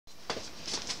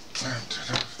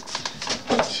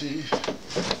See?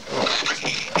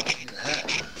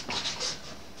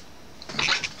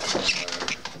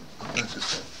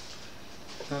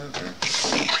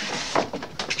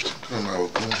 Put on my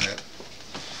old blue hat.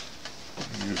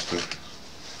 Use the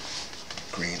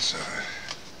green side.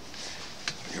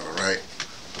 You alright?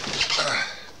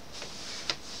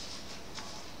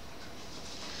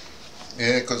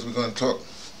 Yeah, because we're going to talk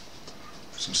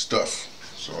some stuff.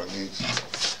 So I need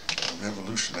a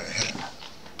revolutionary hat.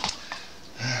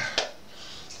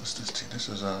 What's this tea? This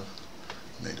is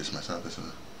made this myself. This is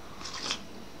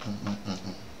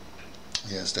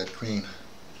yeah, it's that green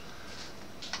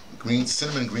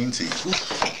cinnamon green tea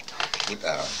with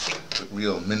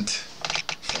real mint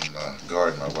from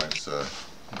garden. My wife's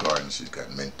garden. She's got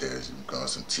mint there. She's growing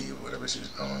some tea or whatever she's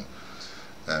growing.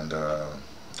 And oh,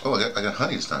 I got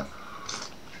honey this time.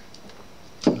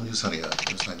 I'll use honey.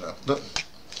 Look,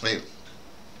 wait.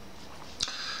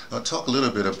 I'll talk a little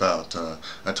bit about,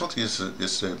 I talked to you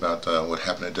yesterday about what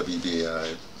happened at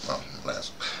WBAI, well,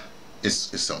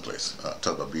 it's someplace.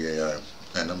 Talk about BAI,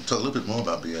 and I'm talking a little bit more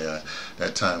about BAI,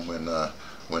 that time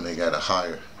when they got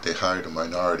they hired a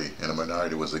minority, and the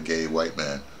minority was a gay white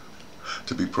man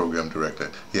to be program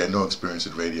director. He had no experience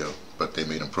in radio, but they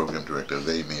made him program director.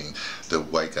 They meaning the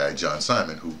white guy, John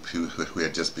Simon, who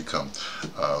had just become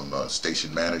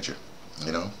station manager,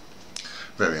 you know?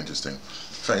 Very interesting. In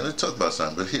fact, let's talk about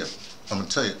Simon, but here, I'm going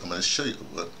to show you,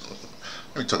 let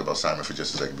me talk about Simon for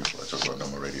just a second before I talk about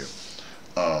normal radio.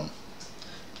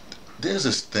 There's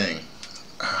this thing,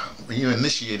 when you're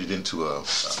initiated into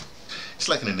it's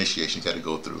like an initiation you got to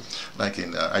go through. Like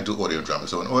in, I do audio drama,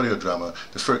 so in audio drama,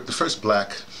 the first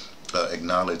black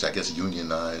acknowledged, I guess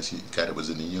unionized, guy that was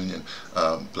in the union,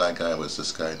 black guy was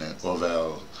this guy named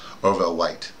Orville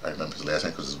White. I remember his last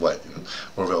name because it's white, you know,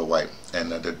 Orville White.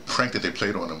 And the prank that they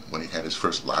played on him when he had his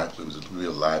first live, it was a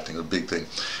real live thing, a big thing.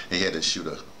 And he had to shoot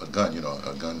a gun, you know,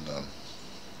 a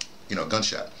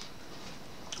gunshot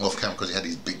off camera because he had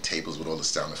these big tables with all the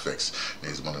sound effects. And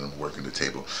he's one of them working the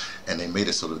table. And they made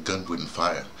it so the gun wouldn't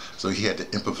fire. So he had to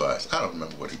improvise. I don't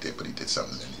remember what he did, but he did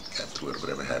something and he got through it or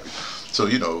whatever have you. So,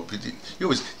 you know,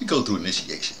 you go through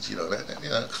initiations, you know,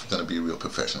 you're not going to be a real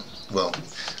professional. Well,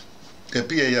 at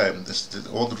BAI,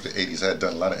 all through the 80s, I had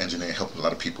done a lot of engineering, helping a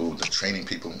lot of people, training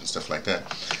people and stuff like that.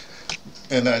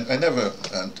 And I never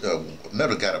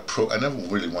got I never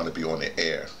really wanted to be on the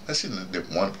air. I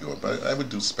didn't want to be on, but I would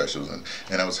do specials, and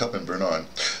I was helping Bernard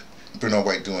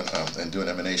White doing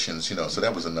Emanations, you know, so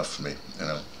that was enough for me, you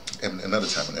know. And another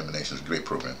time in Emanations, a great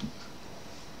program.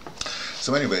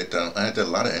 So anyway, I had done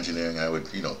a lot of engineering. I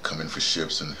would, you know, come in for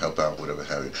shifts and help out, whatever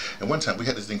have you. And one time we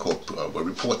had this thing called a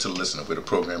report to the listener with a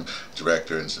program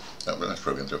director and well, not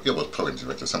program director, yeah, well, program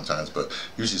director sometimes, but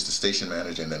usually it's the station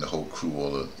manager and then the whole crew,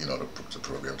 all the, you know, the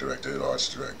program director, the arts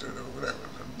director, or whatever,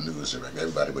 the news director.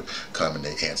 Everybody would come and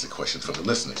they answer questions from the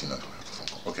listeners, you know.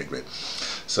 Okay, great.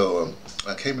 So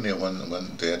I came in there one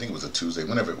day, I think it was a Tuesday,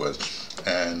 whenever it was,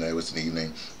 and it was an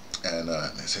evening. And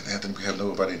they said, Anthony, we have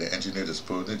nobody to engineer this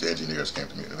program. The engineers came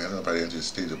to me. We have nobody to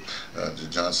engineer this.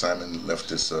 John Simon left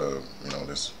this, you know,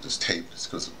 this tape.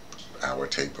 This hour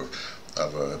tape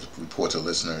of a report to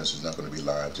listeners. It's not going to be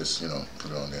live. Just, you know,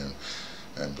 put it on there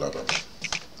and blah, blah, blah.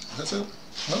 I said,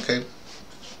 okay.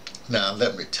 Now,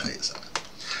 let me tell you something.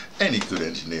 Any good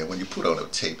engineer, when you put on a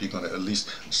tape, you're going to at least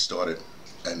start it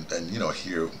and you know,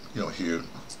 hear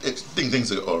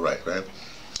things are all right, right?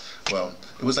 Well,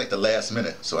 it was like the last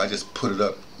minute, so I just put it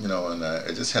up, you know, and I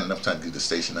just had enough time to get the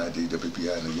station ID,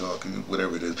 WBI in New York,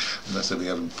 whatever it is. And I said, we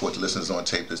have to report to listeners on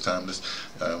tape this time.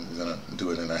 We're going to do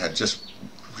it. And I had just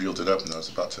reeled it up, and I was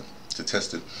about to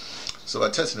test it. So I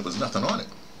tested it, there was nothing on it.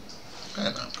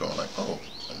 And I'm going like, oh,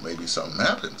 well, maybe something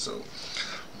happened. So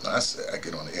I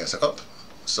get on the air and say, oh,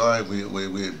 sorry,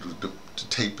 the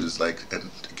tape is like, and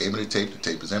gave me the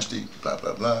tape is empty, blah,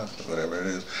 blah, blah, whatever it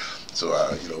is. So,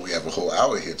 you know, we have a whole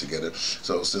hour here together.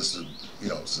 So since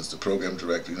the program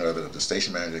director, you know, the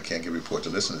station manager can't give a report to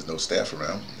listeners, no staff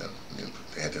around. You know,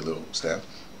 they had their little staff.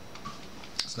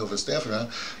 There's no staff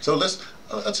around. So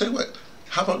I'll tell you what,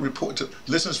 how about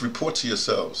listeners report to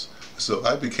yourselves? So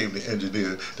I became the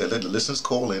engineer that let the listeners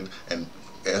call in and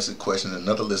ask a question to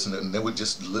another listener, and the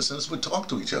listeners would talk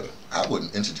to each other. I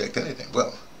wouldn't interject anything.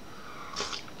 Well,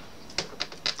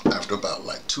 after about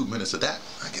like 2 minutes of that,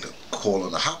 I get a call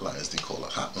on the hotline, as they call a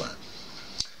hotline.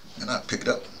 And I pick it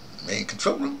up, main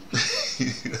control room.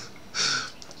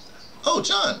 Oh,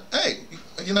 John, hey,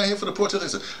 you're not here for the report today? I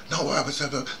said, no, why? I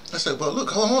said, well, look,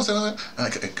 hold on a second.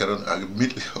 And I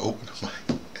immediately opened the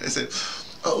mic. I said,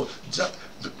 oh, John,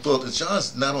 well,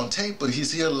 John's not on tape, but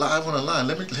he's here live on the line.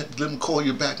 Let him call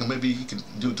you back, and maybe he can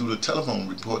do the telephone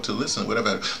report to listen,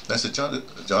 whatever. I said, John.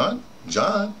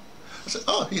 I said,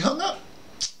 oh, he hung up.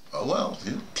 Oh well,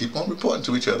 you keep on reporting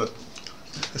to each other.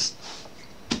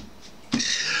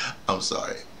 I'm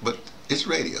sorry, but it's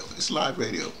radio. It's live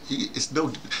radio. It's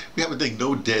no. We have a thing,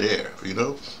 no dead air. You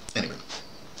know. Anyway,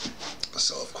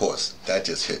 so of course that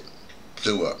just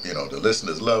blew up. You know, the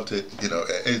listeners loved it. You know,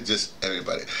 it just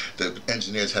everybody. The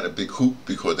engineers had a big hoop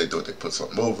because they thought they put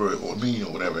something over it or me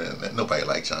or whatever, and nobody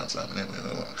liked John Simon.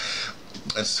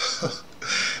 And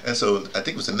so I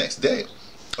think it was the next day.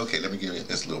 Okay, let me give you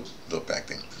this little back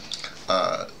thing.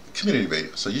 Community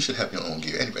radio, so you should have your own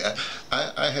gear. Anyway,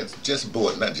 I had just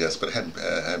bought, not just, but I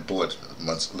had bought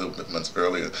months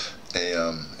earlier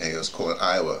it was called an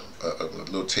Iowa, a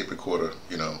little tape recorder,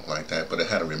 you know, like that, but it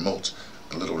had a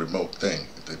little remote thing,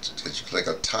 like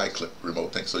a tie clip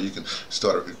remote thing, so you can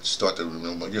start the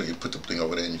remote, you know, you put the thing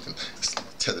over there and you can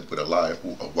tether it with a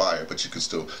wire, but you can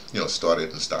still, you know, start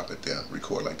it and stop it there,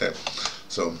 record like that.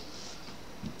 So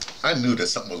I knew that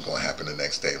something was going to happen the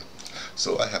next day.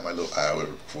 So I had my little Iowa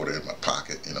recorder in my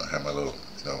pocket, you know, I had my little,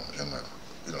 you know, in my,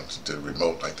 you know, the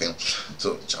remote like that.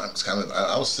 So John was coming,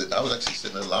 I was actually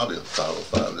sitting in the lobby of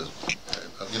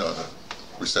 505, you know, the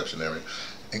reception area,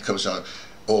 and comes John,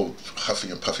 all huffy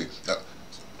and puffy. I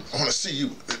want to see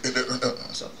you. I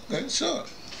said, okay, sure.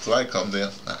 So I come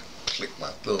there, I click my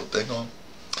little thing on,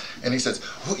 and he says,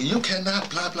 well, you cannot,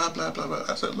 blah, blah, blah, blah, blah.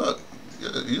 I said, look,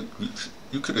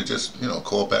 you could have just, you know,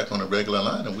 called back on a regular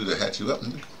line and we'd have had you up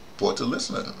and report to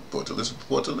listener, blah,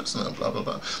 blah,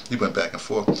 blah. He went back and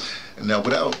forth. And now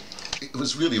it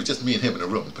was really just me and him in the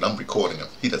room, but I'm recording him.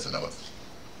 He doesn't know it.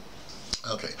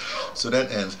 Okay, so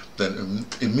that ends. Then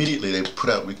immediately they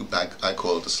put out, I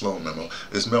call it the Sloan memo,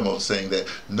 this memo saying that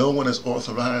no one is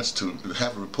authorized to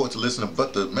have a report to listener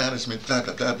but the management, blah,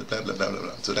 blah, blah, blah, blah, blah, blah,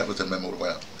 blah. So that was the memo that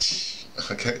went out.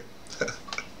 Okay?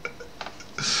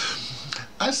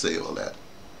 I say all that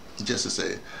just to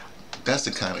say that's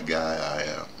the kind of guy I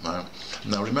am.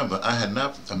 Now remember, I'm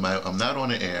not on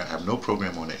the air. I have no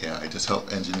program on the air. I just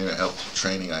help engineer, help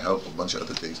training, I help a bunch of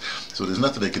other things. So there's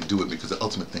nothing they can do with me, because the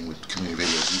ultimate thing with community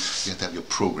radio is you have to have your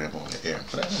program on the air.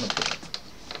 But I don't know.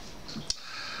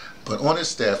 But on his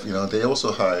staff, you know, they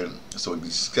also hired, so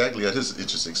Scagliotti, this is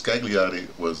interesting, Scagliotti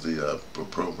was the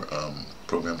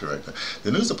program director.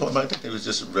 The news department, I think they was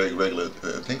just very regular,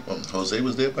 I think Jose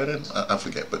was there by then, I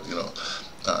forget, but you know,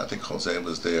 I think Jose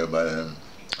was there by then,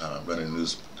 running the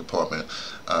news department.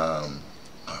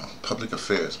 Public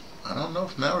affairs, I don't know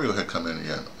if Mario had come in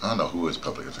yet. I don't know who is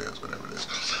public affairs, whatever it is.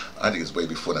 I think it's way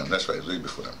before them, that's right, it's way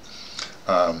before them.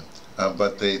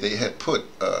 But they had put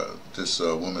this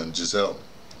woman, Giselle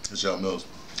Mills.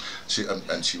 She was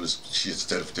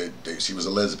a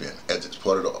lesbian as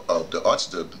part of the arts,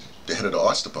 the head of the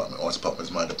arts department. Arts department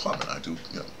is my department. I do,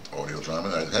 you know, audio drama.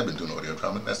 I have been doing audio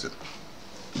drama. And that's it.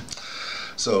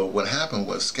 So what happened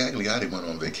was Scagliotti went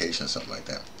on vacation, something like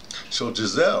that. So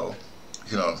Giselle,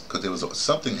 you know, because there was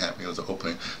something happening, there was an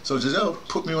opening. So Giselle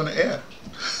put me on the air.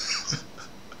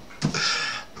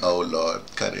 Oh Lord,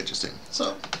 kind of interesting.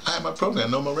 So I had my program,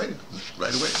 No More Radio,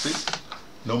 right away. See,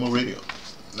 No More Radio.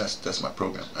 That's my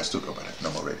program. I still go by that. No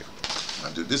More Radio.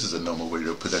 This is a No More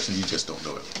Radio production. You just don't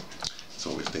know it. It's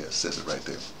always there. It says it right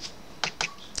there.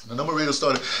 The No More Radio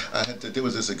started. There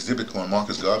was this exhibit on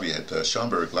Marcus Garvey at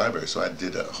Schomburg Library, so I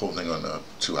did a whole thing on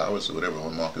 2 hours or whatever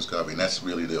on Marcus Garvey, and that's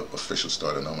really the official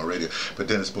start of No More Radio. But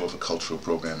then it's more of a cultural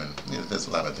program, and you know, there's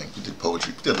a lot of things. We did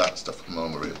poetry. We did a lot of stuff on No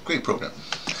More Radio. Great program.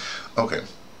 Okay,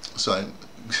 so I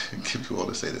give you all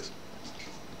to say this.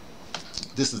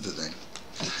 This is the thing.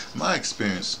 My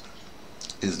experience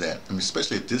is that, I mean,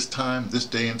 especially at this time, this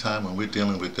day and time when we're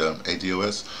dealing with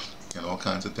ADOS and all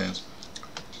kinds of things,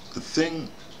 the thing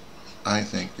I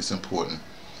think is important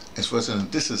is for us,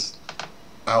 and this is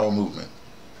our movement,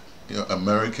 you know,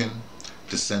 American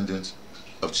descendants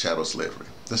of chattel slavery.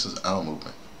 This is our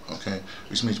movement. Okay,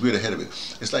 which means we're the head of it.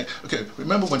 It's like, okay,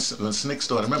 remember when SNCC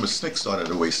started? Remember SNCC started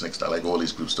the way SNCC started, like all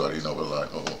these groups started, you know, with like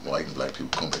white and black people,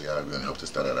 kumbaya, we're gonna help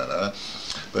this, da da da da.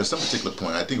 But at some particular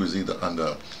point, I think it was either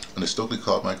under Stokely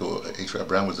Carmichael or H.R.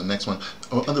 Brown was the next one.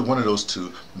 Under one of those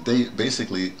two, they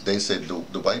said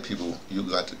the white people, you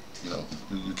got to, you know,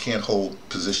 you can't hold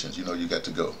positions, you know, you got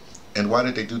to go. And why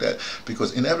did they do that?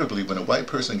 Because inevitably, when a white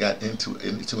person got into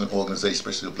an organization,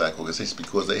 especially a black organization,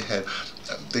 because they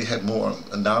had more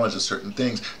knowledge of certain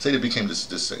things. Say they became this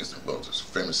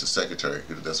famous secretary.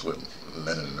 That's what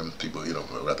Lenin and them people,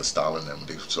 or rather Stalin and them,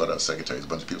 they started out secretaries. A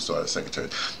bunch of people started out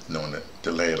secretaries, knowing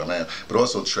the lay of the land, but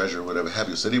also treasurer, whatever have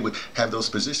you. So they would have those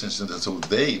positions, and so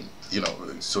they,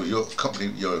 so your company,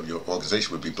 your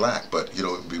organization would be black, but it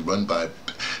would be run by,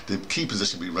 the key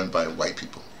position would be run by white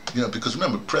people. Because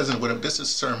remember, president, whatever, this is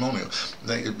ceremonial.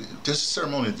 This is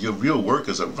ceremonial. Your real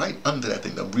workers are right under that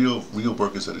thing. The real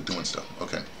workers that are doing stuff.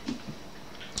 Okay.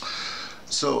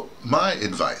 So my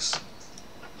advice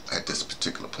at this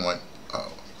particular point,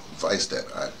 advice that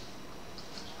I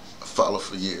follow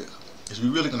for years, is we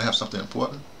really going to have something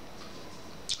important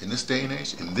in this day and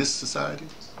age, in this society.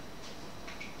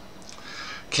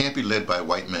 Can't be led by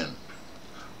white men.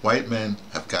 White men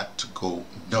have got to go.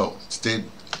 No, stay.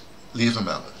 Leave them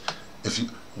out.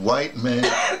 White men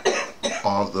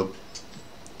are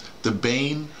the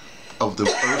bane of the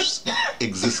earth's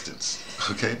existence.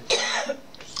 Okay?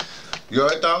 You all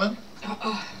right, darling?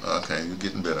 Okay, you're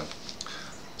getting better.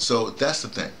 So that's the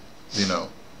thing.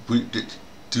 We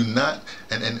do not.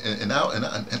 And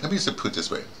let me just put it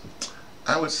this way.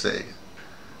 I would say,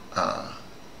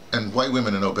 and white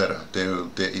women are no better.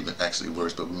 They're even actually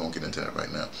worse, but we won't get into that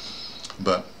right now.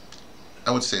 But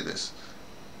I would say this.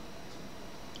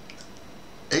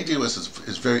 ADOS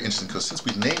is very interesting because since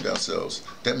we named ourselves,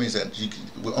 that means that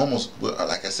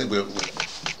like I said,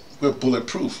 we're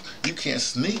bulletproof. You can't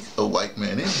sneak a white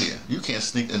man in here. You can't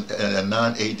sneak a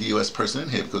non-ADOS person in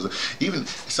here, because even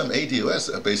some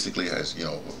ADOS basically has,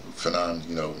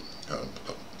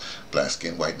 black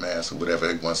skin, white mask, or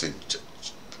whatever. He wants to say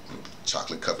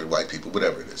chocolate covered white people,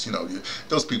 whatever it is.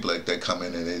 Those people that come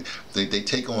in and they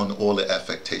take on all the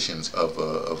affectations of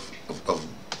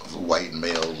white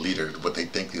male leader, what they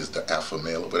think is the alpha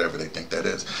male or whatever they think that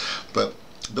is. But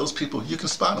those people, you can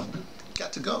spot them.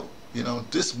 Got to go.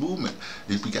 This movement,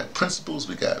 we got principles,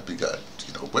 we got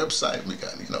website, we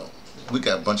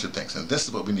got a bunch of things, and this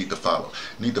is what we need to follow.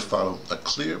 We need to follow a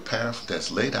clear path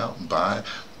that's laid out by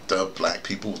the black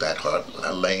people that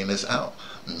are laying this out.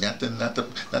 Not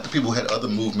the people who had other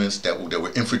movements that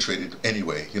were infiltrated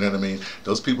anyway. You know what I mean?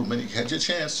 Those people, when you had your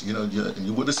chance, you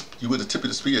were the tip of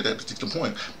the spear at that particular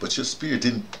point, but your spear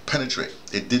didn't penetrate.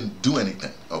 It didn't do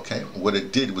anything. Okay, what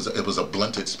it did was it was a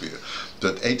blunted spear.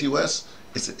 The ADOS,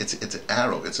 it's an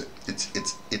arrow. It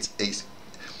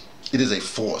is a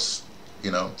force.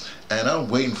 And I'm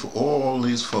waiting for all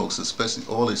these folks, especially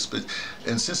all these,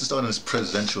 and since it's starting this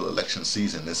presidential election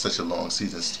season, it's such a long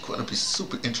season, it's going to be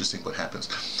super interesting what happens.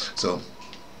 So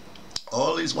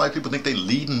all these white people think they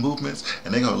leading movements,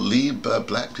 and they're going to lead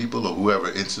black people or whoever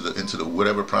into the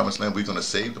whatever promised land. We're going to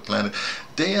save the planet.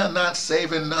 They are not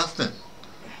saving nothing.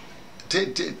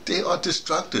 They are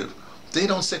destructive. They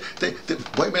don't say, the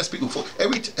white man speaking for,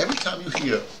 every time you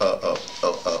hear a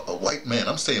white man,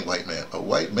 I'm saying white man, a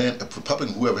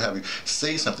Republican, whoever have you,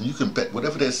 say something, you can bet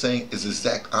whatever they're saying is the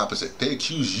exact opposite. They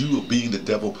accuse you of being the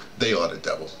devil, they are the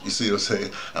devil. You see what I'm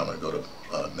saying? I'm going to go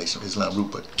to Nation of Islam root,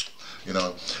 but,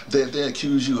 they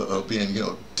accuse you of being,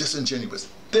 disingenuous.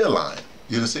 They're lying.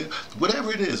 You know what I'm saying?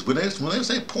 Whatever it is, when they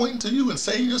say pointing to you and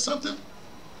saying you something,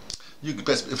 you can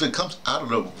best, if it comes out of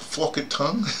the forked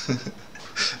tongue,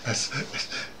 as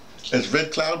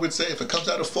Red Cloud would say, if it comes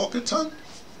out of forked tongue,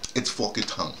 it's forked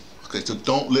tongue. Okay, so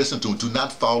don't listen to them. Do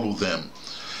not follow them.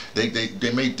 They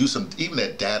may do some, even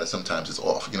that data sometimes is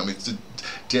off.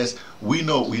 We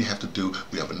know what we have to do.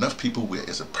 We have enough people where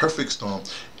it's a perfect storm.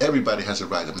 Everybody has a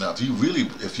right. Now,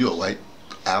 if you're a white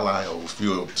ally or if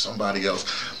you're somebody else,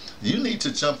 you need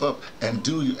to jump up and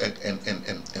do, and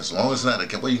as long as it's not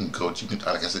again, well, you can coach. You can,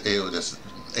 like I said,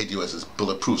 ADOS is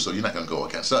bulletproof, so you're not going to go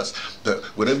against us. But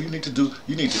whatever you need to do,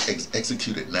 you need to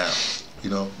execute it now.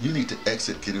 You need to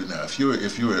execute it now. If you're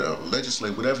a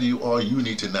legislator, whatever you are, you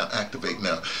need to now activate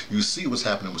now. You see what's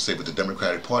happening with, say, with the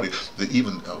Democratic Party,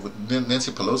 even with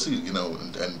Nancy Pelosi,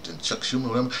 and Chuck Schumer,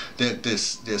 whatever.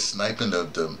 They're sniping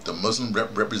the Muslim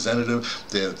representative.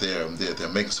 They're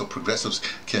making so progressives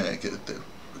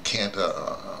can't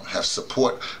have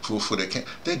support for their camp.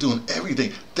 They're doing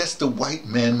everything. That's the white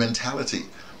man mentality.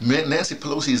 Nancy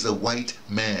Pelosi is a white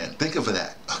man. Think of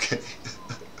that, okay?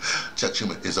 Chuck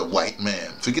Schumer is a white man.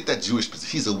 Forget that Jewish,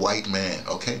 he's a white man,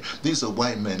 okay? These are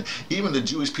white men. Even the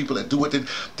Jewish people that do what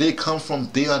they come from,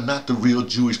 they are not the real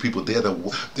Jewish people. They're the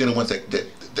ones that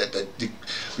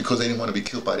because they didn't want to be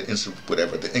killed by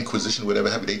the Inquisition, whatever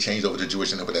have you, they changed over to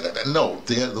Jewish and whatever. No,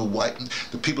 they're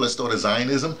the people that started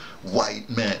Zionism, white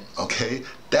men, okay?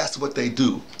 That's what they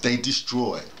do. They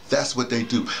destroy. That's what they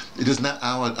do. It is not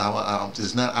it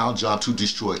is not our job to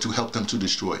destroy, to help them to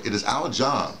destroy. It is our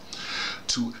job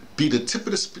to be the tip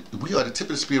of the we are the tip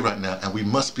of the spear right now, and we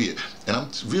must be it. And I'm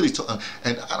really talking,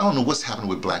 and I don't know what's happening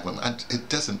with black women. It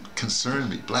doesn't concern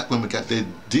me. Black women they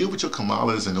deal with your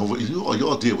Kamalas and you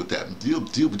all deal with that. Deal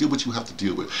what you have to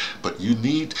deal with. But you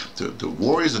need the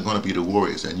warriors are going to be the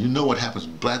warriors, and you know what happens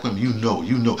with black women. You know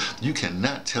you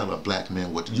cannot tell a black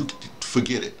man what you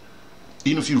forget it.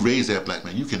 Even if you raise that black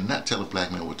man, you cannot tell a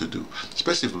black man what to do.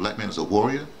 Especially if a black man is a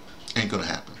warrior, ain't gonna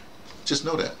happen. Just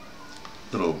know that.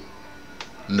 Little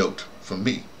note from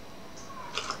me.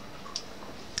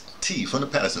 T from the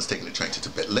Pattersons taking the train to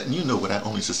Tibet, letting you know what I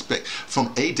only suspect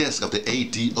from ADOS of the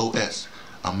ADOS,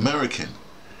 American,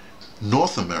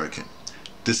 North American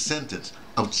descendants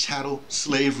of chattel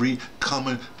slavery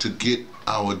coming to get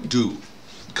our due.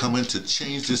 Coming to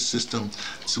change this system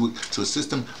to a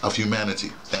system of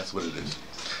humanity. That's what it is.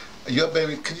 Yo,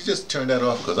 baby, could you just turn that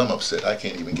off? Because I'm upset. I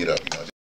can't even get up. You know,